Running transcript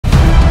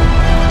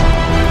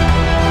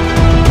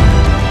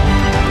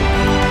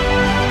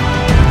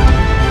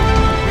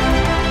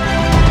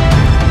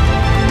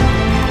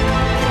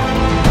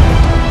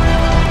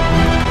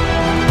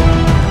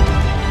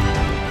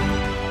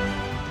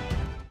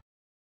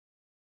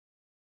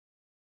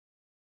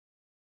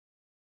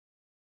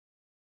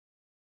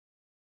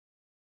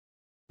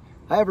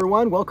Hi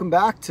everyone, welcome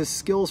back to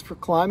Skills for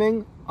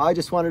Climbing. I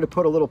just wanted to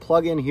put a little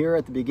plug in here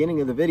at the beginning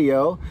of the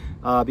video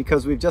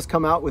because we've just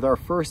come out with our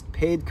first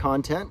paid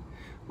content,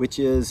 which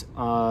is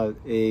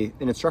an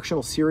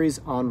instructional series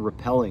on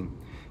rappelling.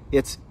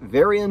 It's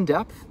very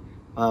in-depth,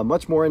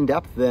 much more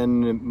in-depth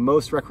than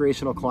most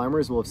recreational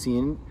climbers will have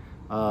seen.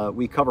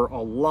 We cover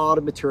a lot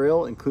of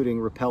material, including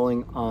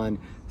rappelling on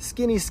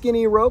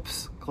skinny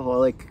ropes,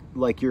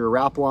 like your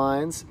wrap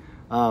lines.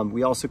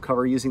 We also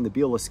cover using the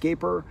Beal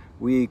escaper.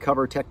 We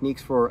cover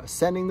techniques for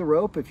ascending the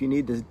rope if you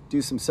need to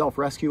do some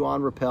self-rescue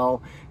on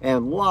rappel,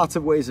 and lots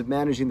of ways of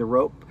managing the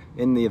rope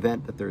in the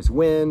event that there's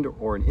wind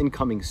or an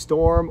incoming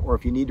storm, or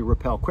if you need to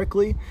rappel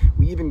quickly.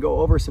 We even go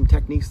over some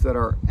techniques that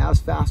are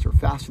as fast or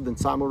faster than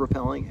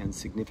simul-rappelling and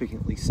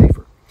significantly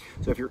safer.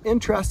 So if you're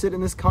interested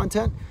in this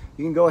content,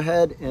 you can go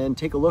ahead and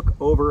take a look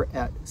over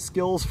at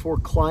Skills for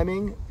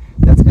Climbing.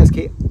 That's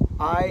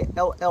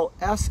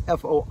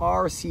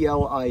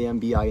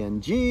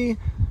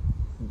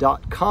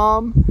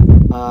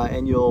skillsforclimbing.com,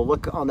 and you'll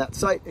look on that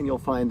site and you'll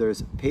find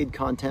there's a paid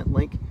content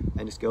link,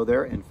 and just go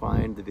there and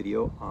find the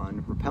video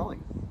on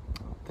rappelling.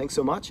 Thanks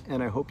so much,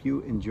 and I hope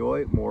you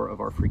enjoy more of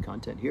our free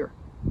content here.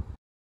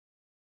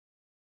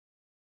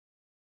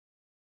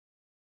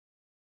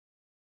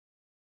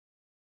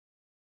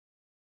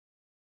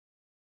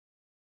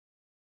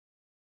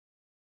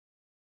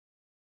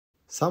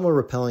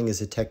 Simul-rappelling is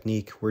a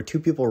technique where two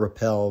people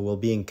rappel while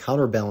being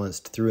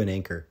counterbalanced through an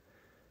anchor.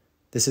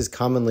 This is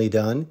commonly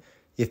done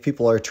if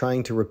people are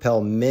trying to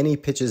rappel many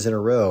pitches in a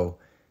row,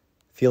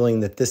 feeling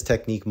that this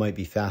technique might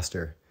be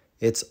faster.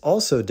 It's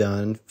also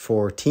done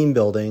for team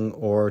building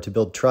or to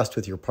build trust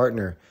with your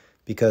partner,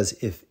 because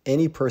if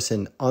any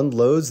person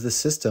unloads the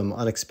system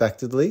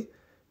unexpectedly,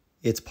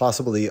 it's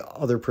possible the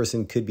other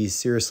person could be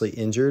seriously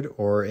injured,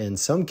 or in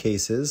some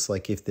cases,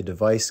 like if the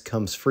device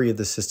comes free of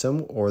the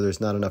system or there's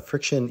not enough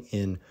friction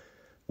in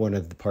one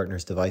of the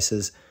partner's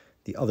devices,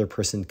 the other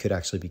person could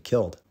actually be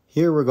killed.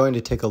 Here we're going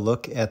to take a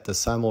look at the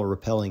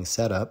simul-rappelling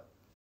setup.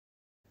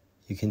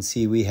 You can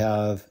see we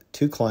have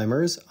two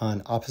climbers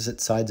on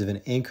opposite sides of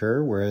an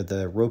anchor where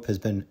the rope has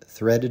been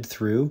threaded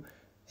through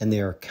and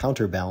they are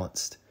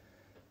counterbalanced.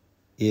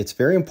 It's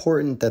very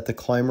important that the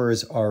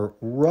climbers are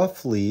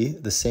roughly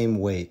the same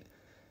weight.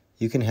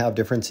 You can have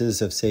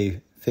differences of,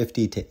 say,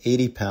 50 to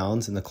 80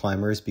 pounds in the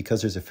climbers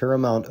because there's a fair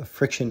amount of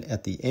friction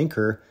at the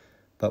anchor,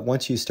 but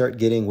once you start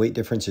getting weight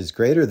differences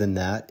greater than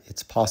that,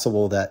 it's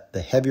possible that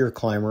the heavier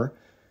climber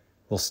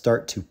will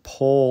start to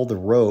pull the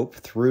rope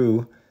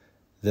through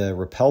the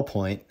rappel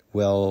point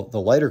while the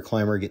lighter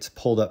climber gets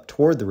pulled up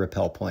toward the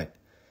rappel point.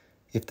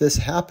 If this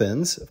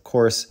happens, of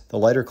course, the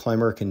lighter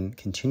climber can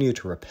continue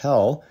to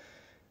rappel,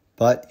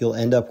 but you'll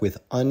end up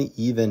with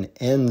uneven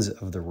ends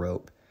of the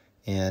rope.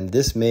 And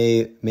this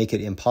may make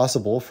it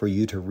impossible for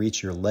you to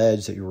reach your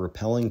ledge that you're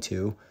rappelling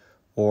to,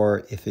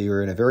 or if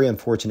you're in a very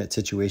unfortunate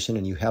situation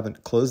and you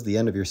haven't closed the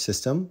end of your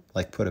system,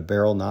 like put a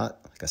barrel knot,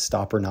 like a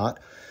stopper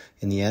knot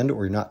in the end,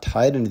 or you're not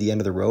tied into the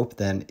end of the rope,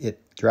 then it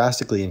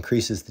drastically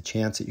increases the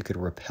chance that you could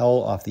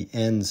rappel off the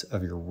ends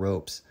of your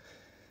ropes.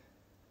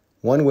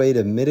 One way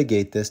to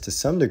mitigate this to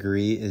some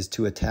degree is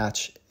to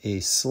attach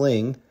a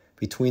sling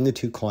between the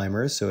two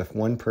climbers. So if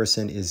one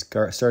person is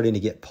starting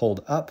to get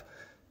pulled up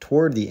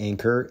toward the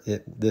anchor,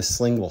 this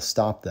sling will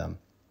stop them.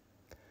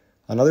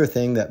 Another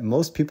thing that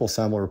most people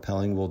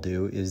simul-rappelling will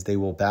do is they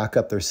will back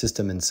up their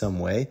system in some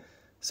way,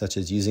 such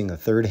as using a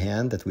third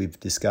hand that we've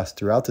discussed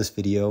throughout this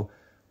video,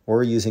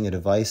 or using a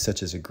device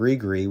such as a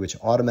gree-gree, which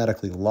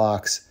automatically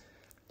locks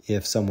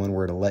if someone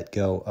were to let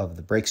go of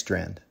the brake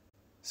strand.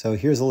 So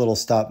here's a little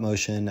stop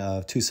motion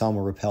of two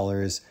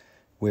simul-rappellers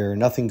where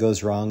nothing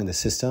goes wrong in the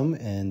system,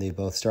 and they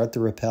both start the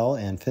rappel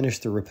and finish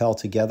the rappel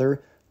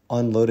together,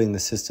 unloading the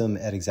system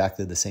at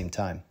exactly the same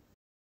time.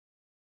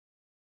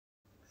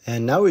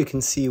 And now we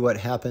can see what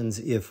happens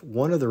if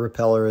one of the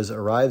rappellers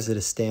arrives at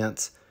a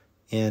stance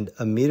and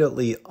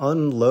immediately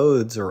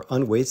unloads or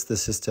unweights the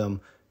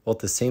system while at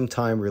the same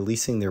time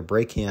releasing their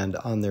brake hand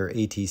on their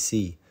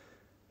ATC.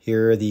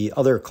 Here the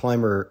other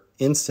climber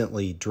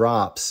instantly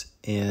drops,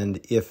 and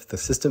if the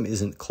system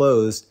isn't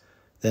closed,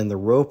 then the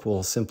rope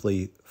will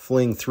simply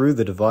fling through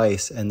the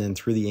device and then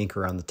through the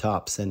anchor on the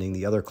top, sending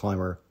the other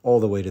climber all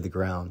the way to the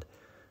ground.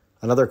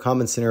 Another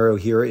common scenario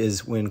here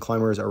is when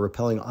climbers are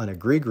rappelling on a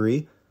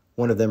gree-gree,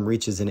 one of them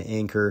reaches an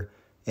anchor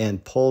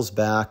and pulls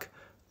back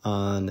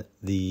on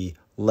the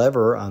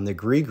lever on the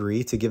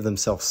gree-gree to give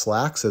themselves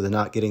slack so they're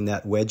not getting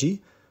that wedgie.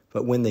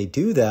 But when they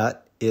do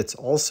that, it's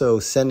also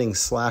sending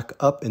slack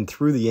up and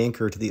through the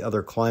anchor to the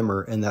other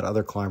climber, and that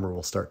other climber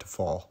will start to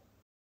fall.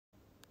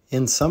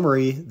 In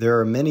summary, there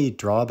are many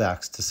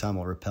drawbacks to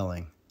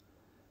simul-rappelling.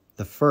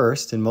 The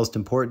first and most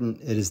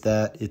important is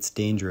that it's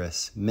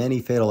dangerous.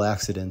 Many fatal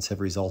accidents have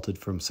resulted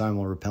from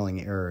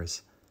simul-rappelling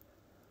errors.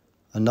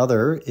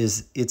 Another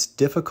is it's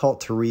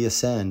difficult to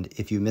reascend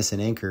if you miss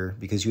an anchor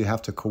because you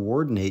have to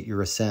coordinate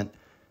your ascent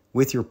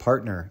with your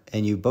partner,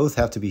 and you both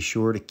have to be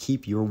sure to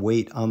keep your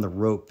weight on the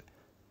rope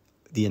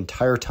the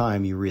entire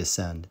time you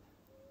reascend.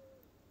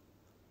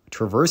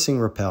 Traversing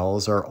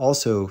rappels are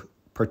also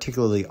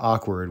particularly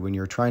awkward when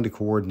you're trying to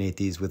coordinate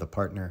these with a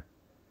partner.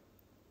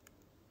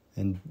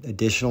 And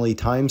additionally,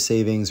 time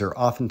savings are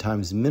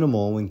oftentimes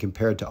minimal when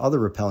compared to other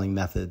rappelling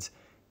methods,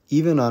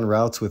 even on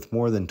routes with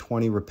more than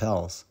 20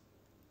 rappels.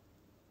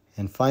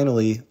 And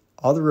finally,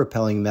 other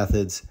rappelling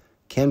methods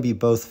can be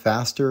both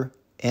faster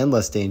and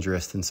less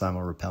dangerous than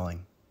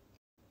simul-rappelling.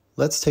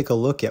 Let's take a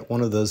look at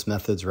one of those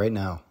methods right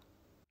now.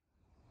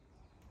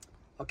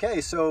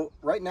 Okay, so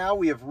right now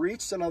we have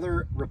reached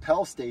another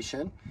rappel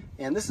station,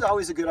 and this is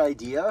always a good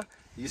idea.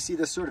 You see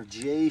this sort of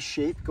J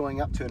shape going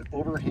up to an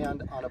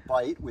overhand on a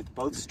bite with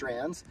both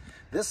strands.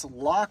 This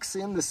locks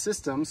in the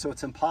system, so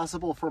it's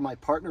impossible for my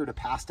partner to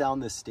pass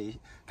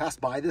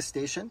by this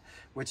station,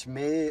 which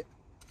may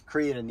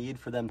create a need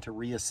for them to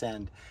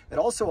reascend. It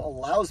also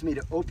allows me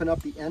to open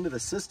up the end of the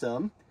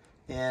system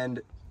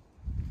and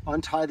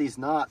untie these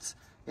knots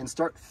and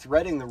start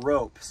threading the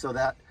rope so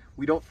that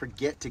we don't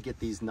forget to get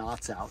these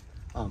knots out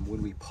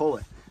when we pull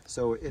it.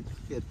 So it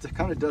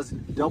kind of does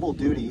double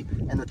duty,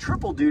 and the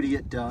triple duty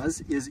it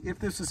does is if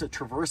this is a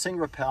traversing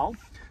rappel,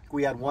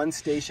 we had one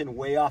station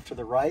way off to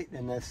the right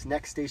and this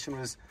next station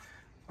was,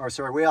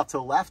 way off to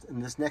the left,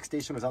 and this next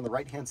station was on the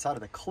right-hand side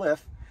of the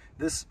cliff.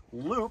 This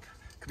loop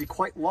could be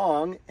quite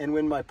long, and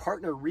when my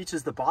partner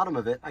reaches the bottom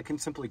of it, I can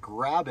simply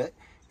grab it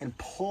and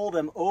pull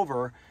them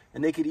over,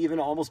 and they could even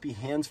almost be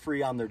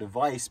hands-free on their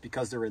device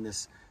because they're in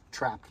this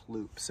trapped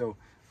loop. So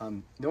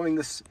knowing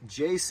this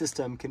J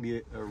system can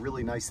be a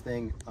really nice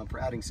thing for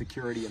adding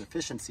security and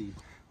efficiency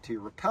to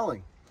your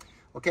rappelling.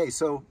 Okay,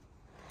 so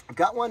I've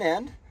got one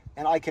end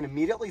and I can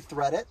immediately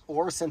thread it,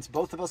 or since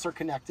both of us are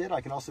connected, I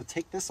can also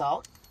take this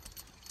out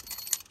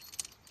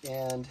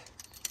and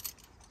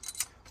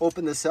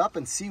open this up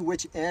and see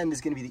which end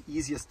is going to be the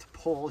easiest to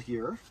pull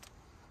here.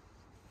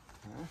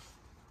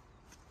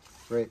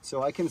 Great,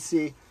 so I can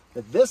see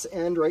that this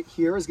end right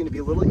here is going to be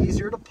a little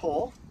easier to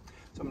pull.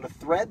 So I'm going to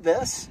thread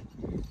this.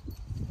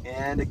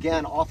 And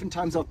again,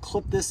 oftentimes I'll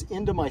clip this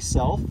into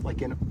myself,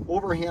 like an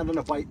overhand on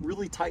a bite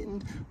really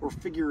tightened, or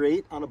figure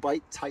 8 on a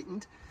bite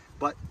tightened.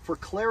 But for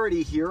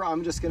clarity here,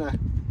 I'm just gonna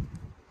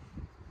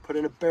put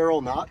in a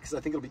barrel knot because I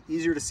think it'll be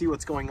easier to see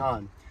what's going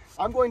on.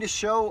 I'm going to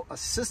show a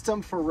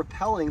system for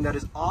rappelling that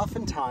is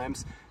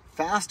oftentimes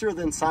faster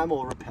than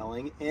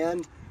simul-rappelling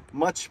and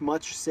much,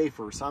 much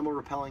safer.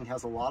 Simul-rappelling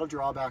has a lot of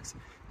drawbacks,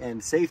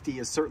 and safety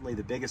is certainly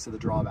the biggest of the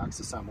drawbacks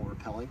of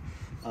simul-rappelling.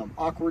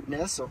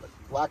 Awkwardness or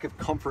lack of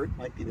comfort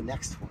might be the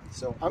next one.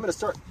 So I'm going to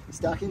start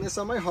stacking this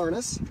on my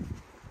harness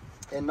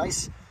in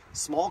nice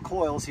small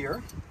coils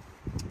here,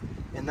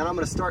 and then I'm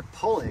going to start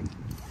pulling.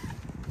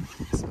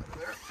 So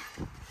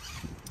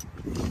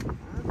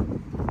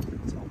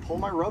I'll pull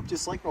my rope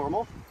just like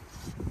normal.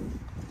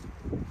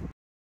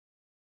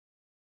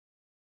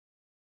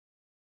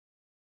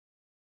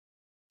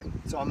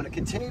 So I'm going to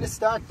continue to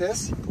stack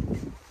this,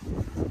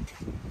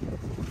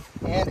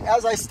 and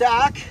as I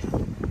stack,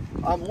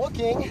 I'm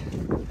looking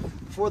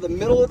for the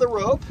middle of the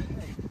rope.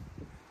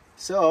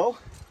 So,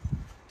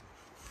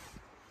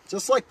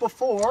 just like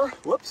before,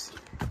 whoops,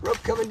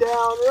 rope coming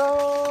down,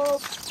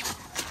 rope.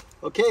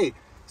 Okay,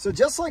 so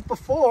just like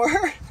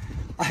before,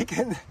 I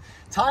can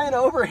tie an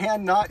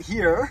overhand knot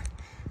here,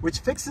 which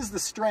fixes the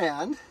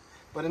strand,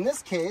 but in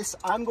this case,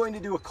 I'm going to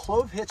do a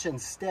clove hitch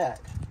instead.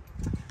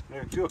 I'm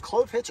going to do a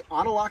clove hitch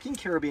on a locking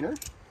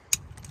carabiner,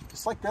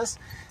 just like this,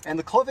 and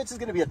the clove hitch is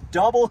going to be a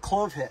double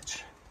clove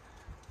hitch.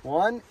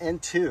 1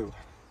 and 2.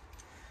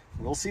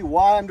 We'll see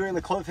why I'm doing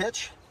the clove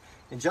hitch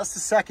in just a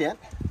second.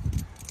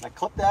 I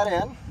clip that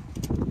in.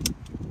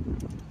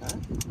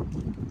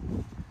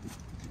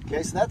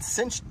 Okay, so that's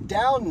cinched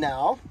down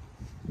now.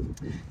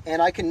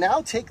 And I can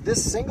now take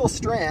this single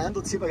strand.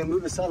 Let's see if I can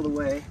move this out of the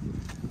way.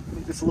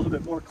 Make this a little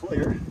bit more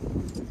clear.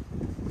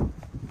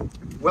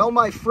 While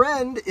my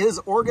friend is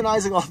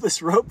organizing all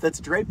this rope that's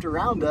draped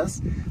around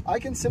us, I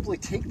can simply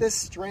take this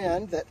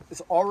strand that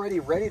is already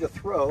ready to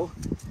throw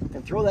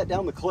and throw that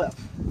down the cliff.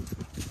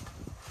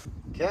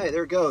 Okay,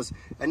 there it goes.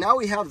 And now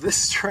we have this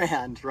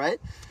strand, right?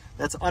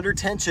 That's under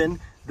tension.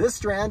 This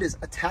strand is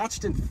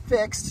attached and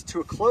fixed to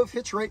a clove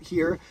hitch right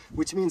here,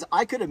 which means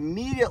I could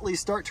immediately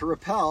start to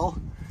rappel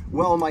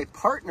while my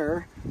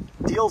partner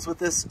deals with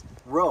this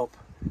rope.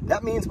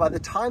 That means by the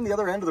time the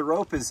other end of the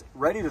rope is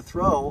ready to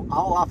throw,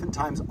 I'll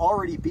oftentimes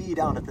already be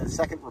down at the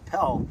second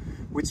rappel,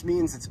 which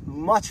means it's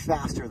much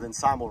faster than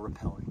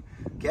simul-rappelling.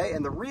 Okay,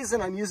 and the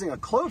reason I'm using a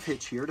clove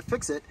hitch here to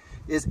fix it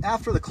is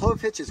after the clove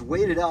hitch is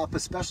weighted up,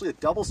 especially a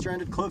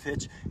double-stranded clove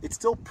hitch, it's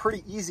still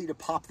pretty easy to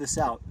pop this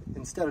out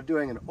instead of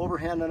doing an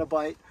overhand on a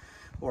bite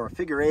or a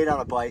figure 8 on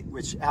a bite,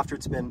 which after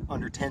it's been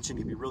under tension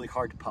can be really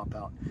hard to pop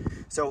out.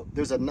 So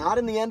there's a knot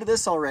in the end of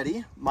this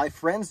already. My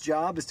friend's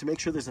job is to make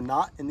sure there's a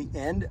knot in the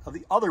end of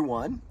the other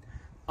one.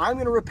 I'm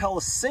going to rappel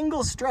a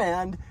single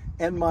strand,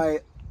 and my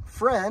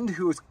friend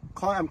who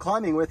I'm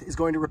climbing with is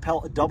going to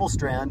rappel a double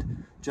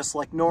strand just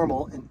like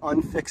normal and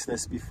unfix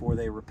this before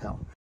they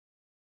rappel.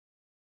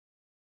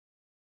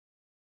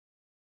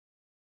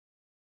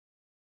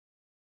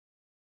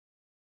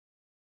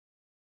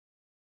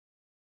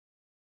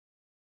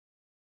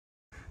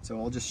 So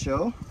I'll just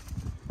show.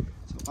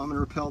 So I'm going to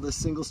rappel this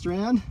single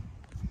strand.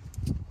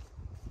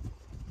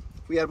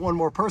 we had one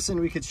more person,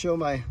 we could show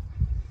my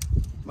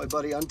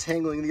buddy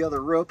untangling the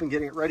other rope and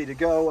getting it ready to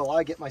go while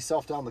I get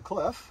myself down the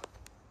cliff.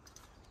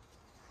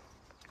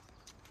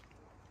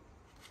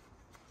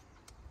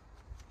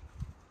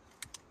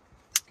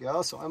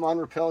 Go. So I'm on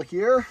rappel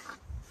here.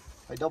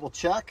 I double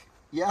check.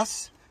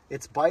 Yes,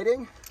 it's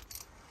biting.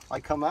 I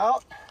come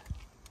out,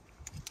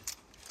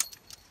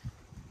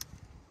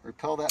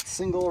 rappel that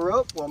single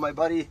rope while my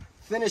buddy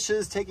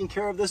finishes taking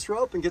care of this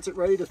rope and gets it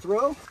ready to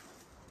throw.